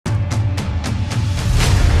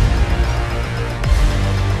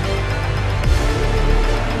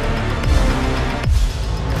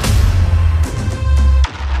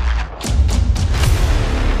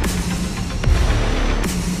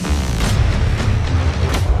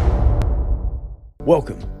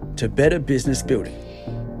Welcome to Better Business Building,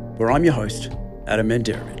 where I'm your host, Adam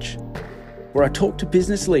Manderovich, where I talk to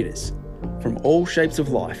business leaders from all shapes of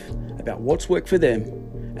life about what's worked for them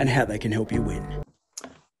and how they can help you win.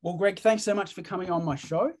 Well, Greg, thanks so much for coming on my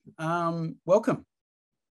show. Welcome.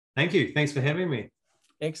 Thank you. Thanks for having me.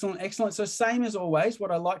 Excellent, excellent. So same as always,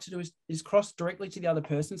 what I like to do is cross directly to the other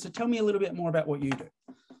person. So tell me a little bit more about what you do.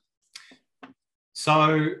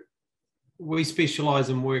 So we specialize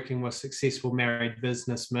in working with successful married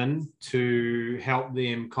businessmen to help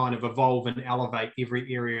them kind of evolve and elevate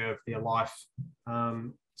every area of their life.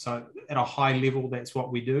 So at a high level, that's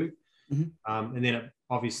what we do. Mm-hmm. And then it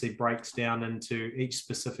obviously breaks down into each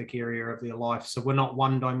specific area of their life. So we're not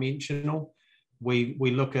one-dimensional. We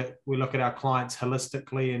look at our clients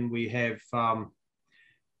holistically, and we have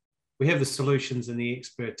the solutions and the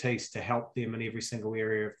expertise to help them in every single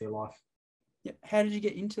area of their life. Yeah. How did you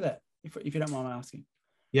get into that, if you don't mind asking?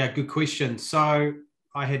 Yeah, good question. So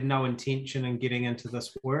I had no intention in getting into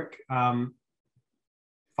this work. 5-6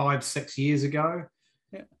 years ago,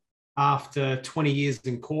 after 20 years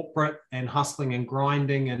in corporate and hustling and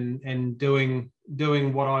grinding and doing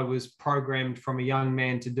what I was programmed from a young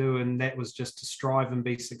man to do, and that was just to strive and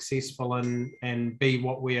be successful and be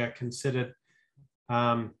what we are considered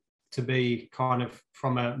to be, kind of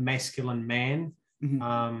from a masculine man.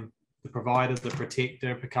 Mm-hmm. The provider, the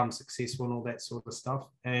protector, become successful and all that sort of stuff.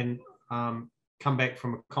 And come back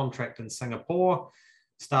from a contract in Singapore,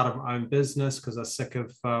 started my own business because I was sick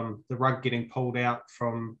of the rug getting pulled out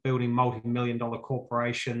from building multi-million-dollar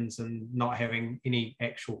corporations and not having any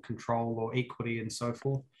actual control or equity and so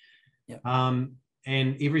forth. Yep.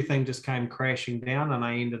 And everything just came crashing down, and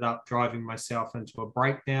I ended up driving myself into a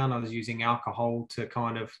breakdown. I was using alcohol to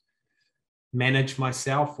kind of manage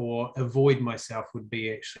myself, or avoid myself would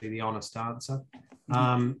be actually the honest answer.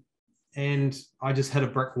 And I just hit a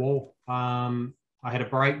brick wall. I had a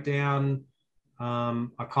breakdown.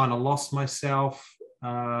 I kind of lost myself.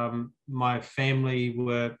 My family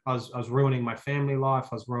I was ruining my family life.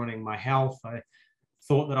 I was ruining my health. I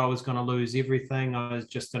thought that I was going to lose everything. I was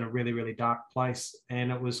just in a really, really dark place.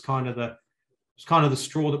 And it was kind of the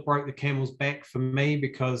straw that broke the camel's back for me,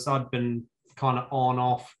 because I'd been kind of on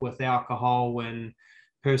off with alcohol and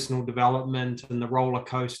personal development and the roller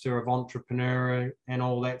coaster of entrepreneur and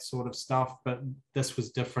all that sort of stuff. But this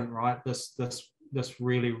was different, right? This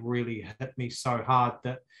really, really hit me so hard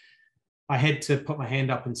that I had to put my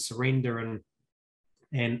hand up and surrender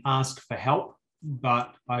and ask for help.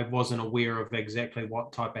 But I wasn't aware of exactly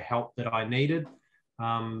what type of help that I needed.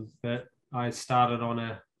 But I started on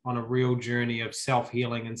a real journey of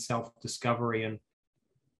self-healing and self-discovery, and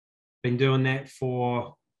been doing that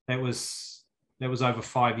that was over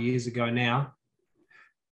 5 years ago now.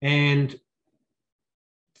 And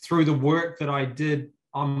through the work that I did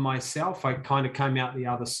on myself, I kind of came out the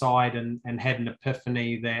other side and had an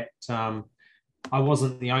epiphany that I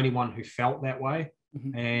wasn't the only one who felt that way.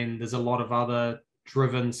 Mm-hmm. And there's a lot of other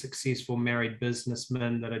driven, successful married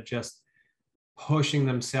businessmen that are just pushing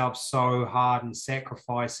themselves so hard and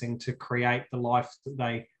sacrificing to create the life that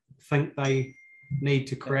they think they need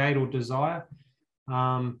to create or desire.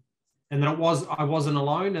 And that I wasn't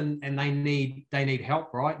alone, and they need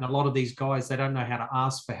help, right? And a lot of these guys, they don't know how to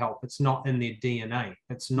ask for help. It's not in their DNA.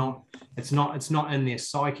 It's not in their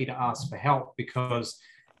psyche to ask for help, because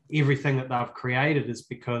everything that they've created is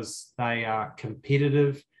because they are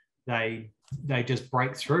competitive. They just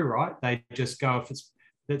break through, right? They just go,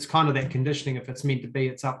 it's kind of that conditioning. If it's meant to be,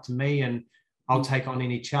 it's up to me, and I'll take on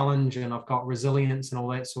any challenge, and I've got resilience and all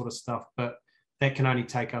that sort of stuff. But that can only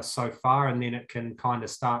take us so far, and then it can kind of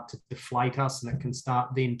start to deflate us, and it can start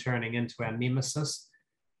then turning into our nemesis.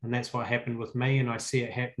 And that's what happened with me, and I see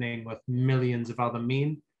it happening with millions of other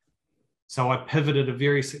men. So I pivoted a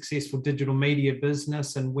very successful digital media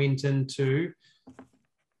business and went into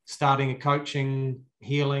starting a coaching,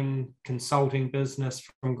 healing, consulting business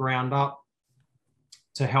from ground up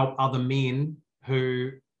to help other men who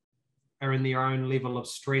are in their own level of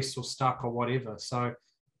stress or stuck or whatever. So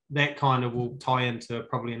that kind of will tie into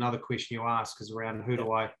probably another question you ask, is around who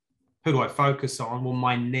do I focus on? Well,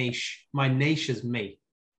 my niche is me.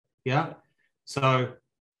 Yeah. So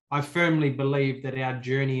I firmly believe that our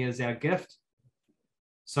journey is our gift.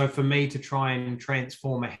 So for me to try and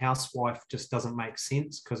transform a housewife just doesn't make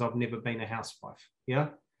sense, because I've never been a housewife. Yeah.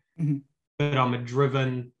 Mm-hmm. But I'm a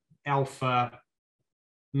driven, alpha,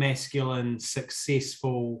 masculine,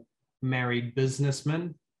 successful, married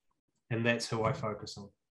businessman. And that's who I focus on.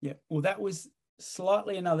 Yeah, well, that was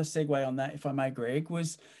slightly another segue on that, if I may, Greg,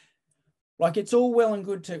 was like, it's all well and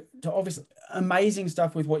good to obviously amazing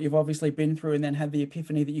stuff with what you've obviously been through, and then had the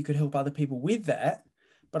epiphany that you could help other people with that.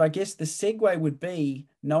 But I guess the segue would be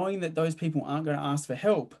knowing that those people aren't going to ask for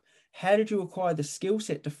help. How did you acquire the skill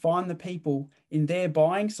set to find the people in their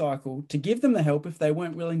buying cycle to give them the help if they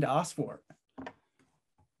weren't willing to ask for it?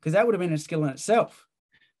 Because that would have been a skill in itself.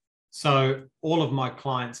 So all of my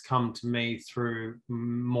clients come to me through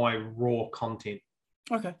my raw content.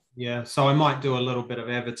 Okay. Yeah. So I might do a little bit of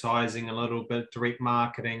advertising, a little bit of direct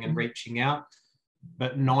marketing and reaching out.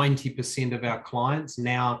 But 90% of our clients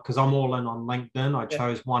now, because I'm all in on LinkedIn, I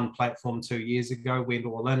chose one platform 2 years ago, went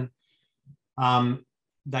all in.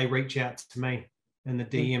 They reach out to me in the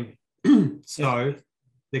DM. So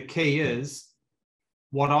the key is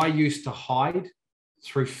what I used to hide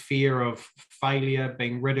through fear of failure,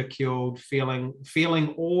 being ridiculed,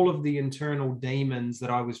 feeling all of the internal demons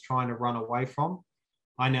that I was trying to run away from,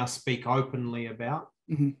 I now speak openly about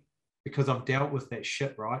because I've dealt with that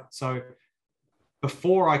shit, right? So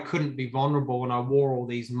before I couldn't be vulnerable and I wore all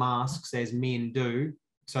these masks as men do.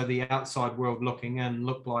 So the outside world looking in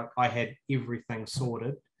looked like I had everything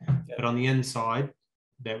sorted. But on the inside,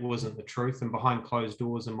 that wasn't the truth. And behind closed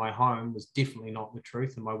doors in my home was definitely not the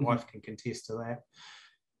truth. And my wife can contest to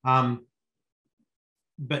that.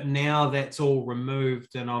 But now that's all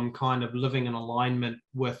removed and I'm kind of living in alignment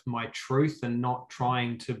with my truth and not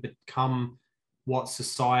trying to become what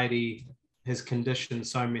society has conditioned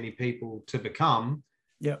so many people to become.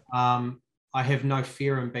 I have no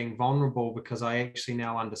fear in being vulnerable because I actually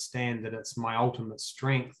now understand that it's my ultimate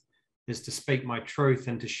strength is to speak my truth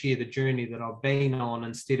and to share the journey that I've been on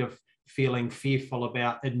instead of feeling fearful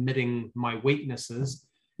about admitting my weaknesses.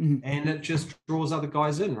 And it just draws other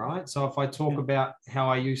guys in, right? So if I talk about how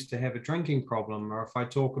I used to have a drinking problem, or if I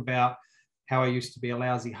talk about how I used to be a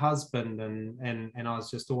lousy husband and I was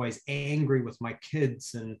just always angry with my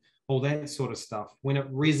kids and all that sort of stuff, when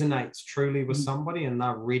it resonates truly with somebody and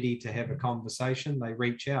they're ready to have a conversation, they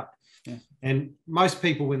reach out. And most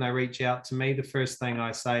people, when they reach out to me, the first thing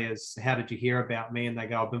I say is, how did you hear about me? And they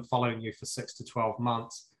go, I've been following you for 6 to 12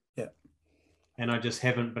 months. And I just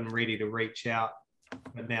haven't been ready to reach out.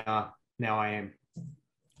 But now I am.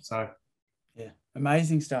 So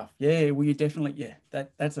amazing stuff. Well, you definitely,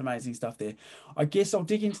 that's amazing stuff there. I guess I'll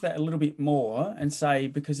dig into that a little bit more and say,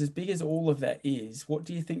 because as big as all of that is, what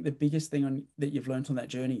do you think the biggest thing that you've learned on that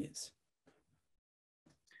journey is?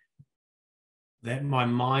 That my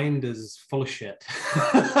mind is full of shit.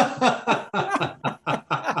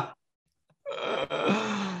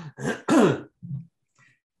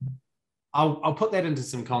 I'll put that into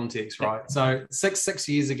some context, right? So six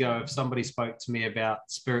years ago, if somebody spoke to me about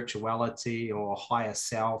spirituality or higher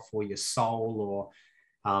self or your soul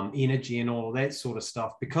or energy and all of that sort of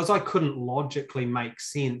stuff, because I couldn't logically make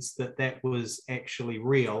sense that was actually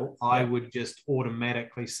real, I would just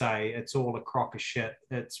automatically say it's all a crock of shit.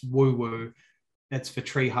 It's woo-woo. It's for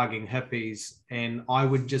tree-hugging hippies. And I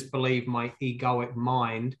would just believe my egoic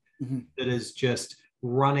mind that is just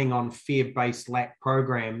running on fear-based lack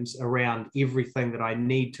programs around everything that I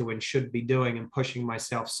need to and should be doing and pushing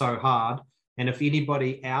myself so hard. And if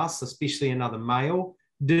anybody else, especially another male,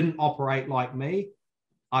 didn't operate like me,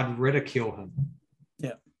 I'd ridicule him.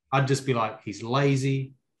 I'd just be like, he's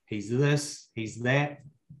lazy, he's this, he's that.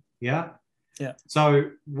 So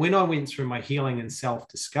when I went through my healing and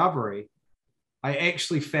self-discovery, I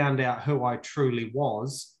actually found out who I truly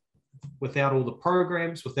was without all the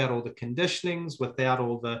programs, without all the conditionings, without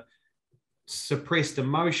all the suppressed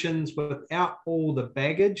emotions, without all the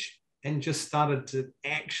baggage, and just started to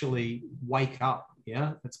actually wake up.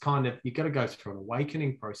 It's kind of, you got to go through an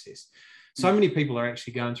awakening process. So many people are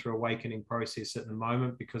actually going through awakening process at the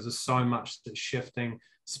moment because there's so much that's shifting,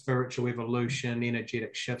 spiritual evolution,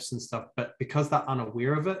 energetic shifts and stuff. But because they're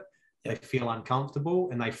unaware of it, they feel uncomfortable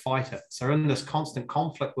and they fight it. So in this constant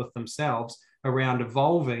conflict with themselves around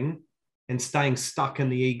evolving and staying stuck in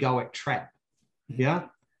the egoic trap.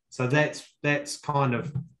 So that's kind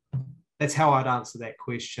of, that's how I'd answer that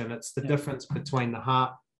question. It's the difference between the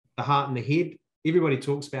heart and the head. Everybody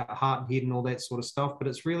talks about heart and head and all that sort of stuff, but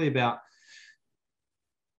it's really about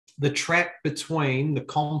the trap between the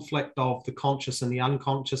conflict of the conscious and the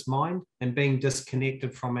unconscious mind and being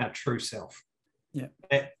disconnected from our true self.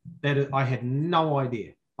 That I had no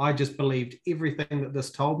idea. I just believed everything that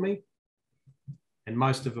this told me. And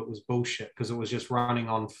most of it was bullshit because it was just running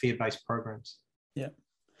on fear-based programs.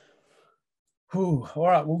 All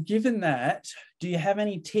right. Well, given that, do you have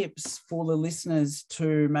any tips for the listeners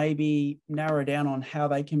to maybe narrow down on how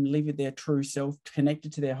they can live with their true self,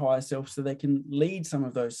 connected to their higher self, so they can lead some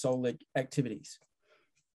of those soul activities?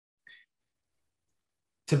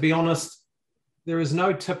 To be honest, there is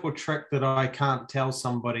no tip or trick that I can't tell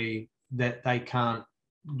somebody that they can't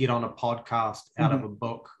get on a podcast, out of a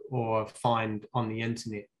book, or find on the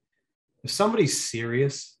internet. If somebody's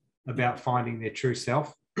serious about finding their true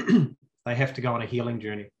self, they have to go on a healing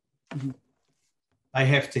journey. Mm-hmm. They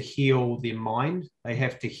have to heal their mind. They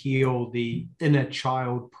have to heal the inner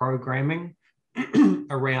child programming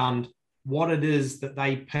around what it is that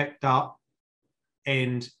they picked up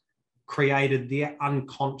and created their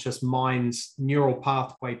unconscious mind's neural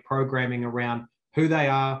pathway programming around who they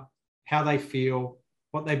are, how they feel,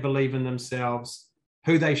 what they believe in themselves,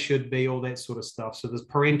 who they should be, all that sort of stuff. So there's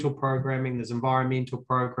parental programming, there's environmental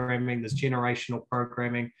programming, there's generational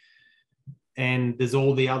programming, and there's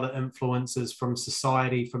all the other influences from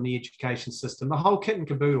society, from the education system, the whole kit and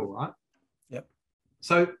caboodle, right? Yep.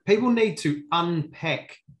 So people need to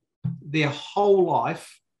unpack their whole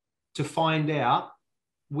life to find out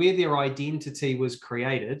where their identity was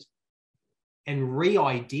created and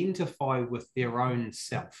re-identify with their own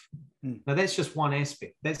self. Now, that's just one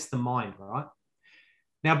aspect. That's the mind, right?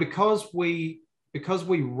 Now, because we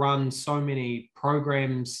run so many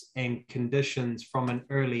programs and conditions from an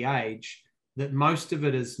early age, that most of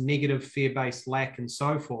it is negative, fear-based, lack, and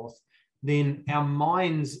so forth, then our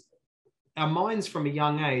minds from a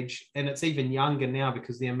young age, and it's even younger now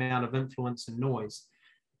because the amount of influence and noise,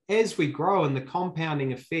 as we grow and the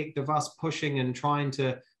compounding effect of us pushing and trying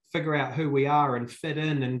to figure out who we are and fit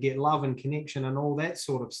in and get love and connection and all that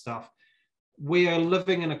sort of stuff, we are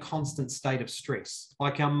living in a constant state of stress.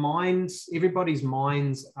 Like our minds, everybody's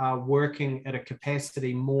minds are working at a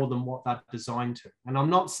capacity more than what they're designed to. And I'm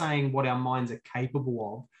not saying what our minds are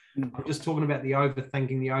capable of. I'm just talking about the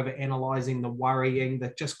overthinking, the overanalyzing, the worrying,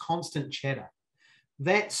 the just constant chatter.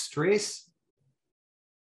 That stress,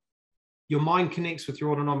 your mind connects with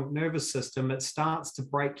your autonomic nervous system. It starts to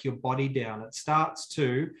break your body down. It starts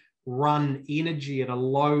to run energy at a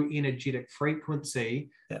low energetic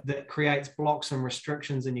frequency that creates blocks and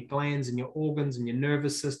restrictions in your glands and your organs and your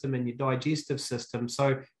nervous system and your digestive system.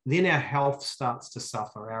 So then our health starts to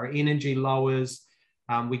suffer. Our energy lowers.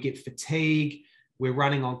 We get fatigue. We're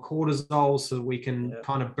running on cortisol so we can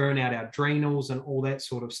kind of burn out our adrenals and all that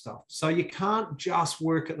sort of stuff. So you can't just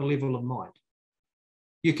work at the level of mind.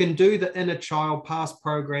 You can do the inner child, past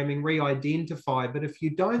programming, re-identify, but if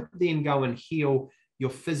you don't then go and heal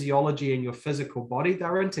your physiology and your physical body,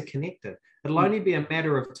 they're interconnected. It'll only be a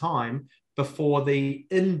matter of time before the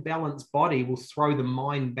imbalanced body will throw the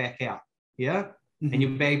mind back out. Yeah. Mm-hmm. And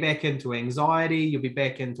you'll be back into anxiety. You'll be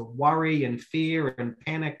back into worry and fear and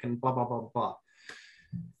panic and blah, blah, blah, blah.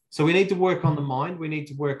 So we need to work on the mind. We need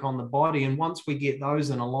to work on the body. And once we get those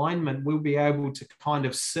in alignment, we'll be able to kind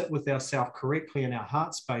of sit with ourselves correctly in our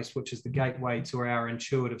heart space, which is the gateway to our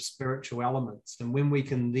intuitive spiritual elements. And when we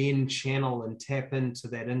can then channel and tap into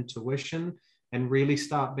that intuition and really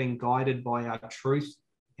start being guided by our truth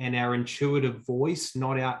and our intuitive voice,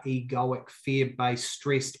 not our egoic, fear-based,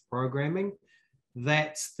 stressed programming,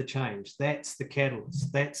 that's the change. That's the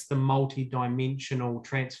catalyst. That's the multi-dimensional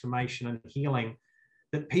transformation and healing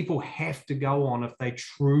that people have to go on if they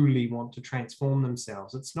truly want to transform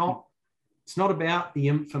themselves. It's not about the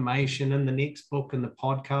information in the next book and the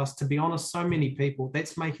podcast. To be honest, so many people,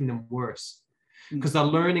 that's making them worse because they're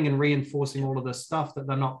learning and reinforcing all of this stuff that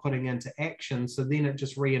they're not putting into action. So then it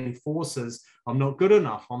just reinforces, I'm not good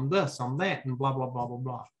enough, I'm this, I'm that, and blah, blah, blah, blah,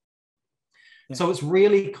 blah. Yeah. So it's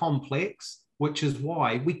really complex, which is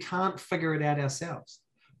why we can't figure it out ourselves.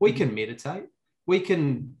 We can meditate. We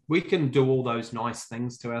can do all those nice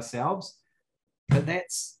things to ourselves, but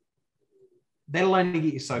that'll only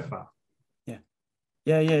get you so far.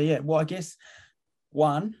 Yeah. Well, I guess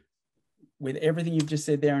one, with everything you've just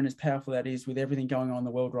said there, and as powerful that is, with everything going on in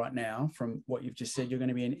the world right now, from what you've just said, you're going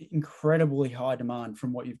to be in incredibly high demand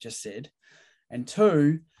from what you've just said. And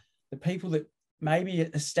two, the people that maybe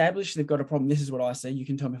establish they've got a problem, this is what I see, you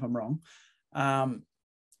can tell me if I'm wrong,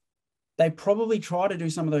 they probably try to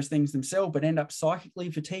do some of those things themselves, but end up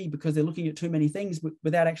psychically fatigued because they're looking at too many things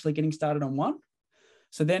without actually getting started on one.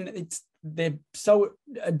 So then they're so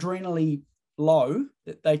adrenally low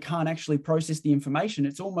that they can't actually process the information.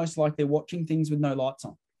 It's almost like they're watching things with no lights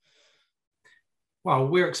on. Well,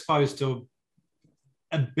 we're exposed to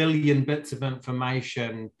a billion bits of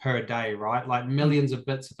information per day, right? Like millions of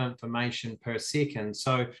bits of information per second.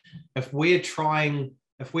 So if we're trying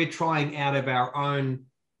out of our own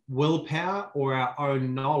willpower or our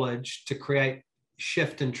own knowledge to create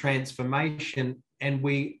shift and transformation, and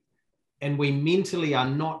we mentally are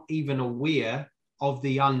not even aware of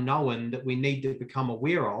the unknown that we need to become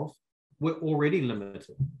aware of, we're already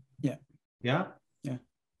limited. Yeah.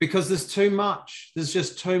 Because there's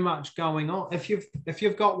just too much going on. If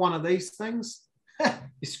you've got one of these things, you're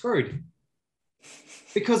screwed.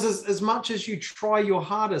 Because as much as you try your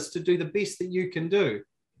hardest to do the best that you can do,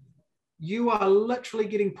 you are literally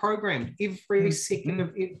getting programmed every second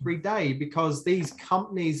of every day, because these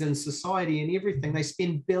companies and society and everything, they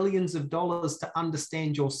spend billions of dollars to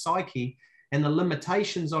understand your psyche and the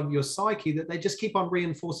limitations of your psyche, that they just keep on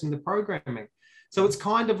reinforcing the programming. So it's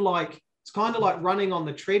kind of like running on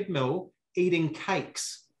the treadmill, eating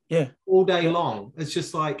cakes all day long. It's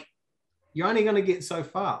just like, you're only going to get so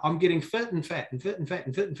far. I'm getting fit and fat and fit and fat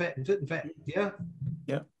and fit and fat and fit and fat.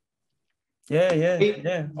 Yeah.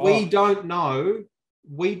 We don't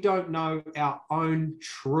know our own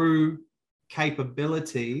true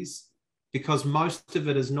capabilities, because most of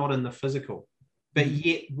it is not in the physical. But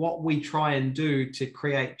yet what we try and do to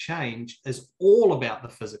create change is all about the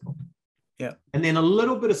physical. Yeah. And then a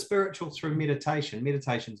little bit of spiritual through meditation.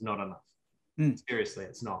 Meditation's not enough. Seriously,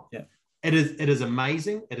 it's not. Yeah. It is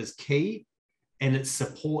amazing. It is key, and it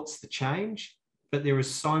supports the change. But there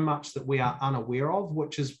is so much that we are unaware of,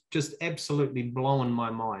 which is just absolutely blowing my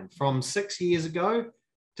mind. From 6 years ago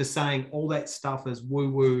to saying all that stuff is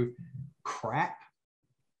woo-woo crap,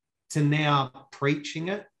 to now preaching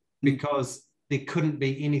it, because there couldn't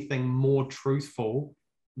be anything more truthful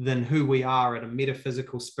than who we are at a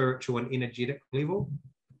metaphysical, spiritual, and energetic level.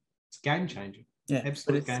 It's game changing. Yeah,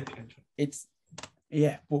 absolute game changer.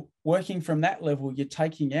 Well, working from that level, you're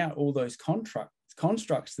taking out all those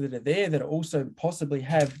constructs that are there, that also possibly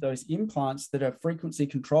have those implants that are frequency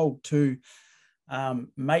controlled to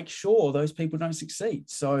make sure those people don't succeed.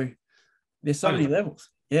 So there's so many levels.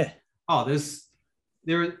 Yeah. Oh,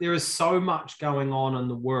 there is so much going on in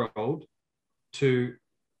the world to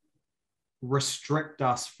restrict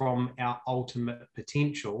us from our ultimate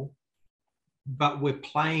potential, but we're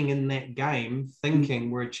playing in that game thinking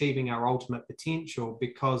we're achieving our ultimate potential,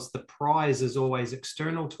 because the prize is always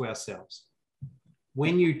external to ourselves.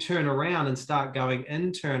 When you turn around and start going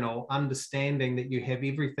internal, understanding that you have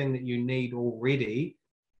everything that you need already,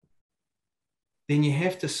 then you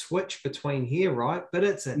have to switch between here, right? But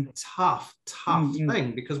it's a tough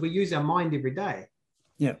thing, because we use our mind every day.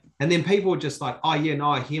 Yeah. And then people are just like, oh, yeah,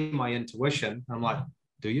 no, I hear my intuition. I'm like,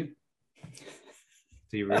 do you?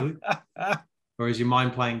 Do you really? Or is your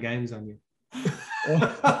mind playing games on you?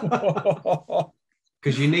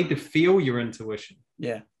 Because you need to feel your intuition.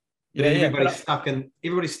 Yeah. But everybody's stuck in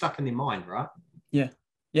their mind, right? Yeah.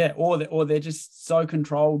 Or they're just so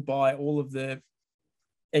controlled by all of the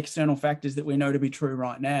external factors that we know to be true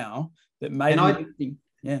right now that maybe.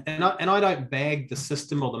 And I don't bag the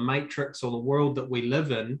system or the matrix or the world that we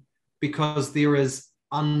live in, because there is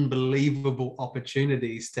unbelievable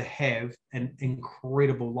opportunities to have an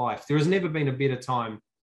incredible life. There has never been a better time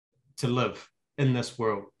to live in this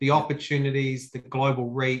world. The opportunities, the global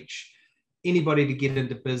reach, anybody to get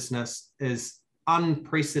into business is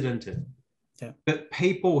unprecedented. Yeah. But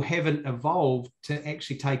people haven't evolved to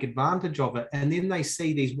actually take advantage of it. And then they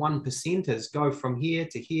see these 1%ers go from here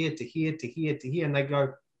to here to here to here to here. And they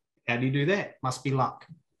go, how do you do that? Must be luck.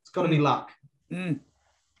 It's got to be luck. And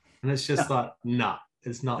it's just like, no,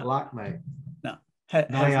 it's not luck, mate. No. They've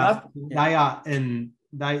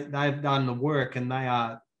done the work, and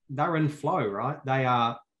they're in flow, right? They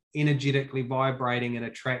are energetically vibrating and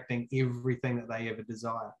attracting everything that they ever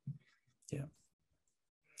desire. Yeah.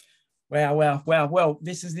 Wow. Well,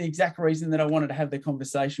 this is the exact reason that I wanted to have the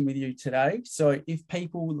conversation with you today. So if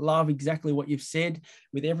people love exactly what you've said,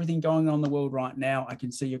 with everything going on in the world right now, I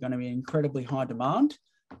can see you're going to be in incredibly high demand.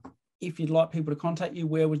 If you'd like people to contact you,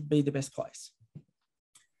 where would be the best place?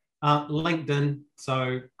 LinkedIn.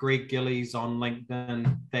 So Greg Gillies on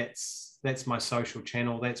LinkedIn. That's my social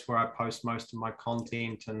channel. That's where I post most of my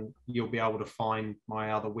content, and you'll be able to find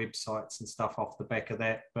my other websites and stuff off the back of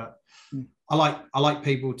that. But I like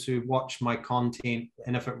people to watch my content,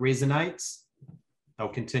 and if it resonates, they'll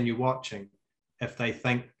continue watching. If they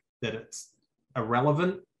think that it's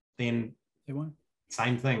irrelevant, then they won't.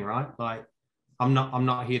 Same thing, right? Like I'm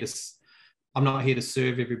not here to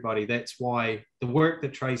serve everybody. That's why the work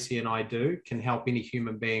that Tracy and I do can help any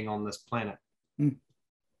human being on this planet.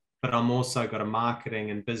 But I'm also got a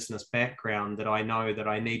marketing and business background that I know that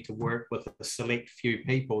I need to work with a select few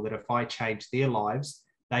people that if I change their lives,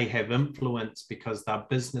 they have influence, because they're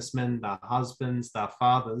businessmen, they're husbands, they're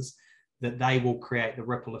fathers, that they will create the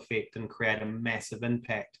ripple effect and create a massive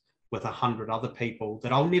impact with 100 other people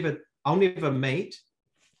that I'll never meet,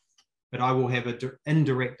 but I will have an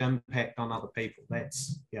indirect impact on other people.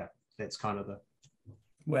 That's kind of the...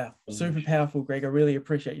 Wow. Super powerful, Greg. I really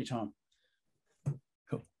appreciate your time.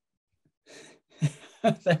 Cool.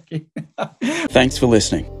 Thank you. Thanks for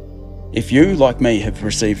listening. If you, like me, have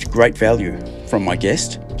received great value from my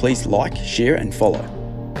guest, please like, share, and follow.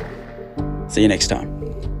 See you next time.